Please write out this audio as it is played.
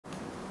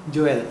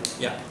Joel.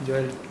 Yeah.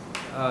 Joel.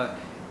 Uh,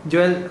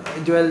 Joel,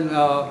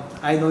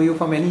 I know you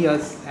for many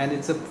years, and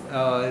it's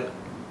a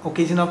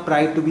occasion of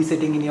pride to be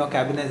sitting in your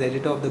cabin as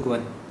editor of the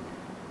Goan.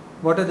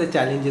 What are the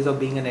challenges of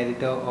being an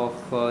editor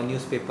of a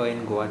newspaper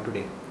in Goa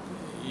today?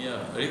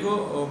 Yeah,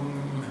 Rico,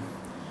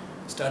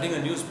 starting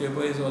a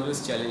newspaper is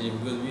always challenging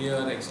because we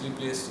are actually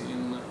placed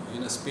in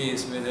a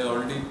space where there are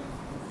already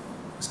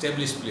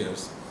established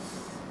players.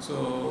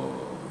 So,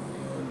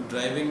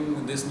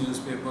 driving this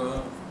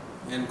newspaper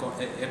and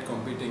at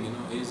competing,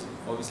 is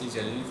obviously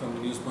challenging from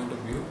the news point of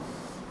view,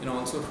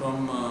 also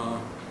from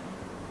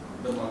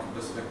the market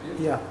perspective.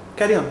 Yeah,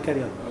 carry on.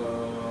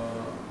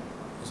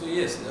 So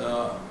yes,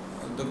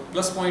 the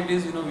plus point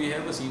is, we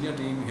have a senior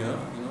team here.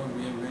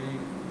 We have very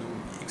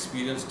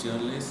experienced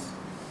journalists,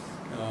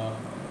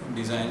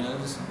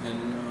 designers, and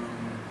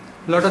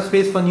lot of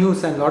space for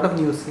news and lot of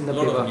news in the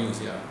paper. Lot of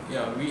news,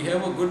 yeah. We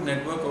have a good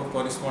network of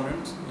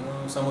correspondents.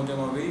 Some of them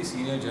are very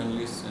senior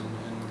journalists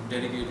and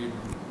dedicated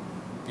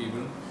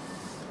people.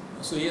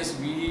 So yes,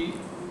 we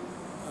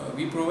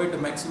provide the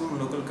maximum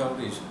local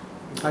coverage.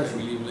 I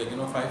believe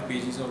 5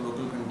 pages of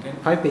local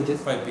content. 5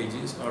 pages. 5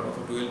 pages out of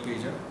a 12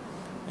 pager.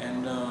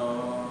 And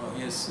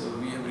yes,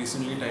 we have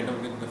recently tied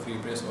up with the Free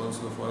Press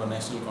also for a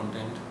national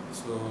content.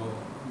 So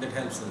that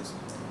helps us.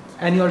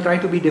 And you all try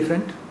to be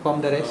different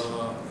from the rest?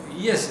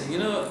 Yes,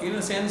 in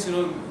a sense,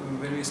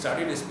 when we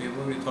started this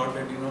paper, we thought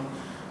that,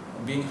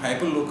 being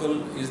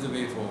hyper-local is the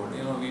way forward.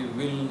 We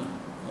will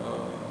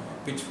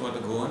pitch for the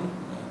Goan,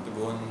 the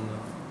Goan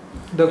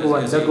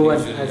as the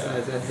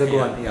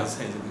Goan. Yeah.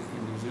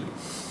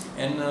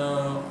 And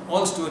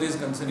all stories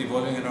concern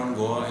evolving around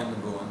Goa and the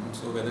Goan.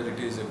 So whether it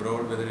is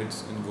abroad, whether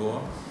it's in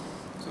Goa.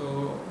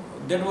 So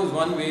that was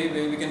one way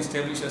where we can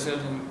establish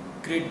ourselves and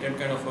create that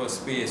kind of a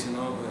space,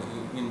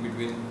 in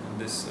between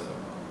this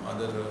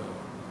other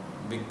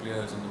big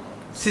players in the market.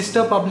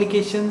 Sister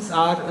publications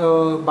are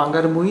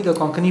Bangaramui, the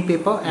Konkani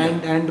paper,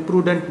 and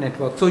Prudent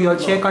Network. So you all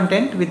share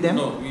content with them?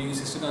 No,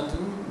 sister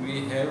content,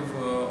 we have,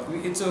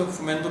 it's a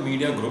Fomento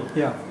Media group.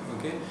 Yeah.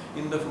 Okay.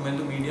 In the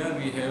Fomento Media,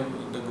 we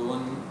have the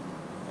Goan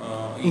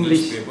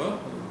English paper,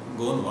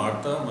 Goan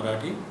Varta,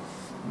 Marathi,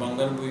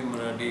 Bangaramui,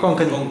 Marathi,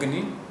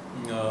 Konkani.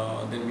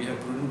 Then we have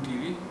Prudent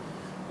TV.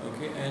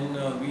 Okay, and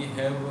we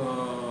have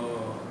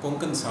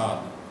Konkan Saad,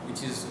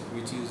 which is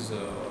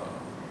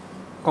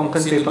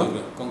Konkan paper.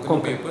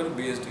 Konkan paper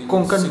based in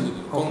Konkan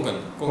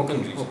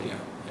region. Okay. Yeah.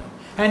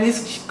 And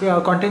is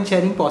content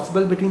sharing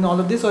possible between all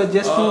of this, or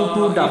just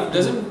too tough? It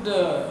doesn't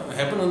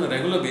happen on a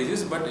regular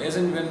basis, but as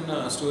and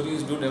when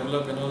stories do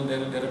develop,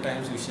 there are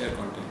times we share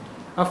content.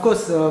 Of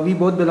course, we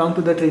both belong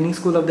to the training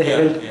school of the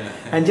Herald. Yeah.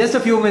 And just a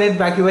few minutes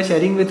back, you were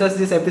sharing with us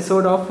this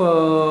episode of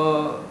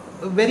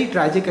a very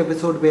tragic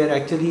episode where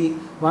actually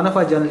one of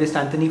our journalists,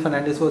 Anthony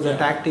Fernandez, was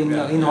attacked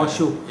in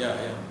Horseshoe. Yeah.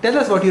 Tell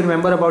us what you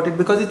remember about it,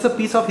 because it's a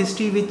piece of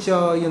history which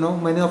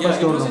many of us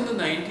don't know. It was in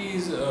the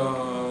 90s,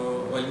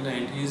 early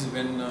 90s,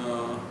 when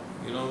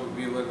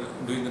we were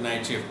doing the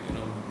night shift.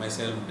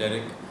 Myself,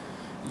 Derek,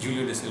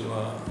 Julio De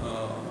Silva.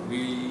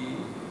 We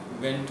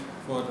went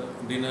for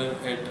dinner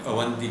at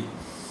Avanti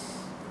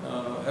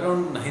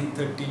around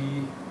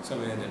 9:30,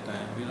 somewhere at that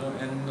time.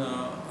 And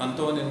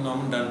Anton and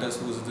Norman Dantas,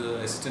 who was the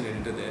assistant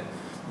editor there.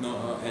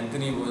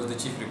 Anthony was the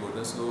chief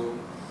reporter. So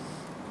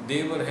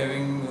they were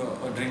having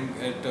a drink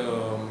at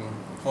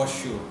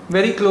Horseshoe.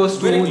 Very close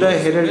to the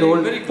Herald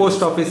old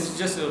post office. It's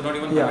just not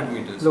even 100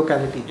 meters.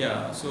 Locality.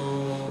 Yeah. So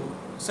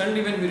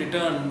suddenly when we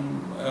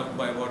returned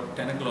by about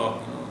 10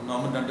 o'clock,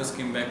 Norman Dantas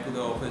came back to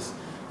the office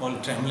all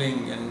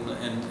trembling and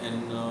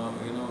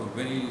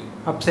very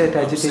upset,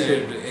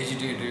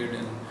 agitated,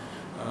 and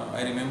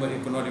I remember he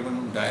could not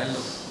even dial the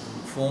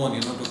phone,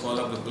 to call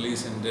up the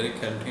police, and Derek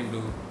helped him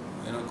to,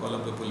 call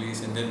up the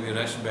police, and then we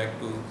rushed back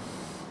to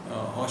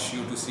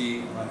Horseshoe to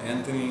see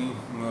Anthony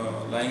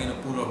lying in a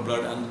pool of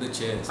blood under the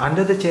chairs.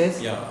 Under the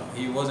chairs? Yeah,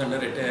 he was under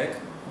attack,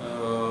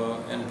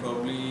 and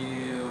probably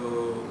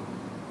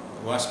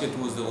Vashket,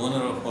 who was the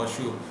owner of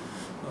Horseshoe,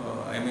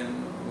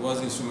 was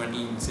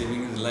instrumental in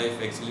saving his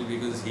life actually,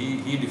 because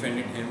he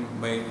defended him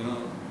by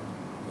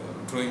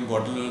throwing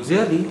bottles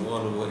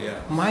all over.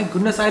 Yeah. My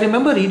goodness, I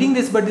remember reading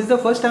this, but this is the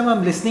first time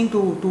I'm listening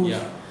to.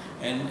 Yeah,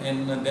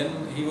 and then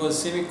he was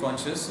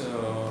semi-conscious.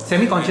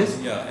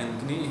 Semi-conscious? Yeah,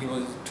 Anthony, he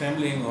was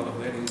trembling, all of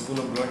that. He was full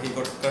of blood. He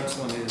got cuts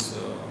on his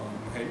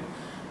head,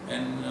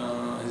 and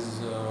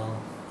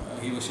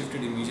he was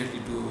shifted immediately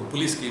to.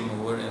 Police came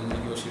over, and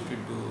he was shifted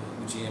to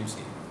GMC.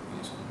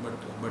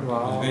 But wow.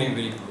 It was very,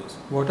 very close.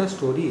 What a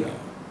story! Yeah.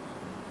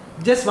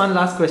 Just one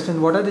last question.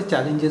 What are the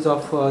challenges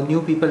of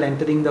new people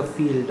entering the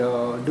field?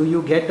 Do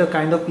you get the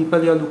kind of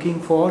people you're looking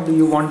for? Do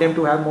you want them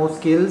to have more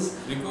skills?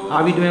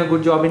 Are we doing a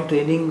good job in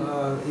training?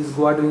 Is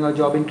Goa doing a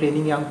job in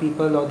training young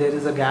people, or there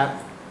is a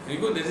gap?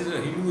 Rico, there is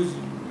a huge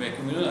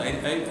vacuum.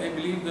 I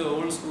believe the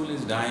old school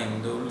is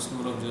dying. The old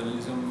school of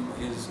journalism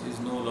is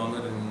no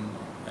longer in.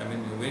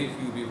 Very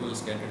few people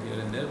scattered here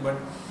and there. But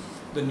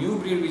the new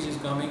breed which is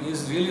coming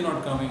is really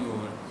not coming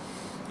over.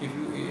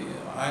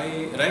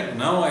 Right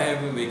now I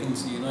have a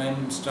vacancy.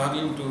 I'm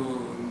struggling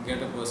to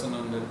get a person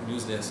on the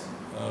news desk,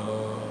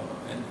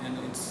 and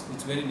it's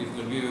it's very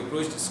difficult. We have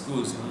approached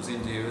schools,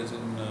 St. Xavier's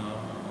and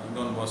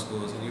Don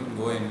Bosco's and even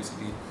Goa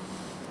University,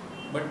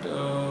 but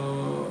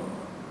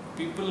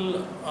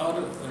people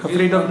are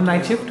afraid of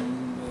night shift.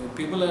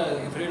 People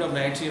are afraid of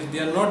night shift. They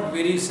are not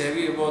very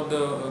savvy about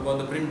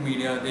the print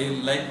media. They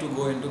like to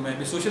go into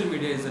maybe social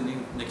media is the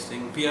next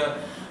thing. PR.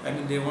 I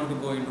mean, they want to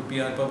go into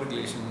PR, public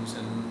relations,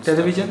 and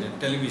television,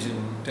 television,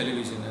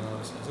 and all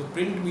that stuff. So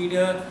print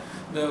media,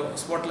 the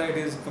spotlight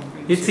is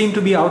completely. It seemed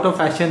to be out of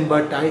fashion,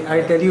 but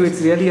I tell you,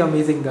 it's really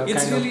amazing.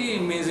 It's really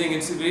amazing.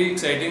 It's very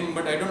exciting,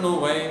 but I don't know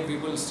why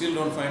people still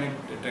don't find it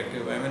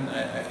attractive. I mean,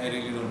 I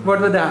really don't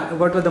know.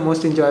 What were the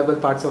most enjoyable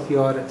parts of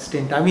your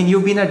stint? I mean,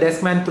 you've been a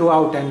desk man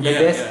throughout, and the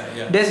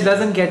desk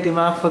doesn't get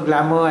enough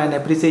glamour and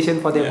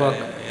appreciation for their work.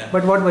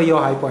 But what were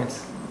your high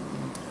points?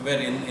 Where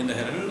in the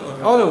Herald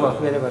or all over,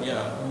 wherever.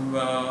 Yeah,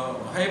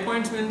 high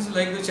points means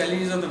like the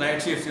challenges of the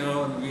night shift.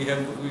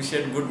 We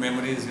shared good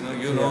memories.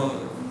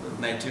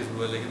 Night shift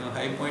were like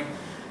high point.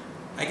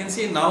 I can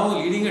say now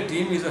leading a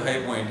team is a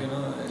high point.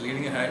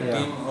 Leading a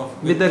team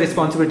of with the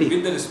responsibility.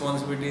 With the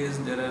responsibilities,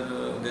 there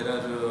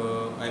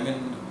are. I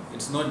mean,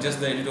 it's not just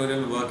the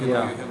editorial work.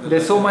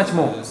 There's so much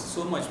more. There's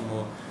so much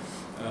more.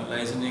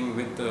 Liaising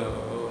with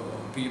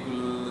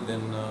people,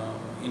 then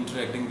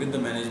interacting with the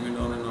management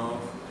on and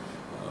off.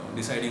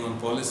 Deciding on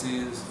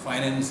policies,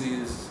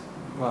 finances,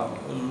 wow,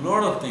 a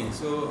lot of things.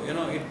 So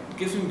it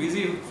keeps me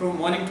busy from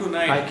morning to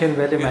night. I can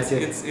well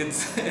imagine.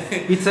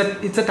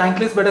 It's a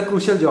thankless but a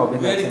crucial job.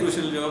 Very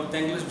crucial job,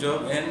 thankless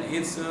job, and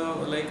it's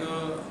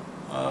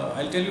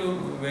I'll tell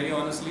you very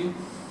honestly,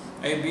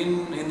 I've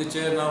been in the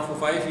chair now for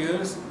 5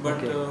 years,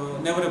 but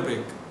never a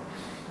break.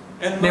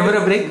 And never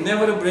a break.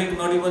 Never a break,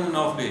 not even an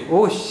off day.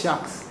 Oh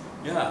shucks.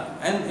 Yeah,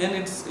 and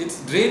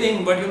it's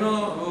draining, but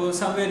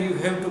somewhere you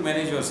have to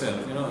manage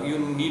yourself. You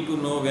need to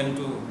know when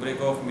to break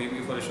off,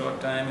 maybe for a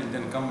short time, and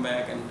then come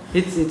back. And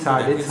it's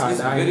hard. It's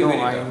hard. I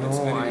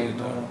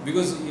know.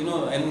 Because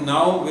and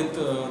now with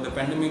the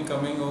pandemic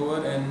coming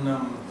over, and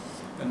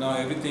now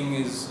everything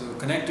is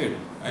connected.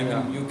 I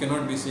mean, you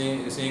cannot be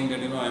saying that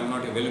I'm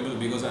not available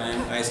because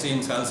I stay in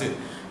Salsit.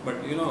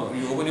 But you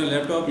open your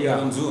laptop, you're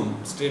on Zoom.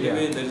 Straight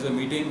away there is a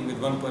meeting with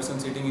one person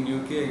sitting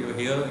in UK. You're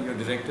here. Your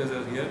directors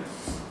are here.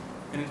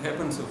 And it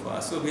happens so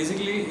fast. So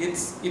basically,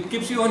 it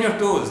keeps you on your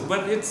toes,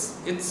 but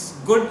it's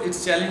good,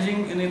 it's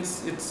challenging, and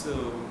it's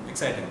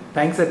exciting.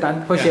 Thanks a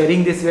ton for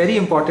sharing this very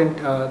important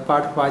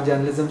part of our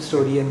journalism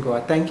story in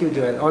Goa. Thank you,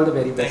 Joel. All the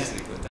very best. Thanks, Rico.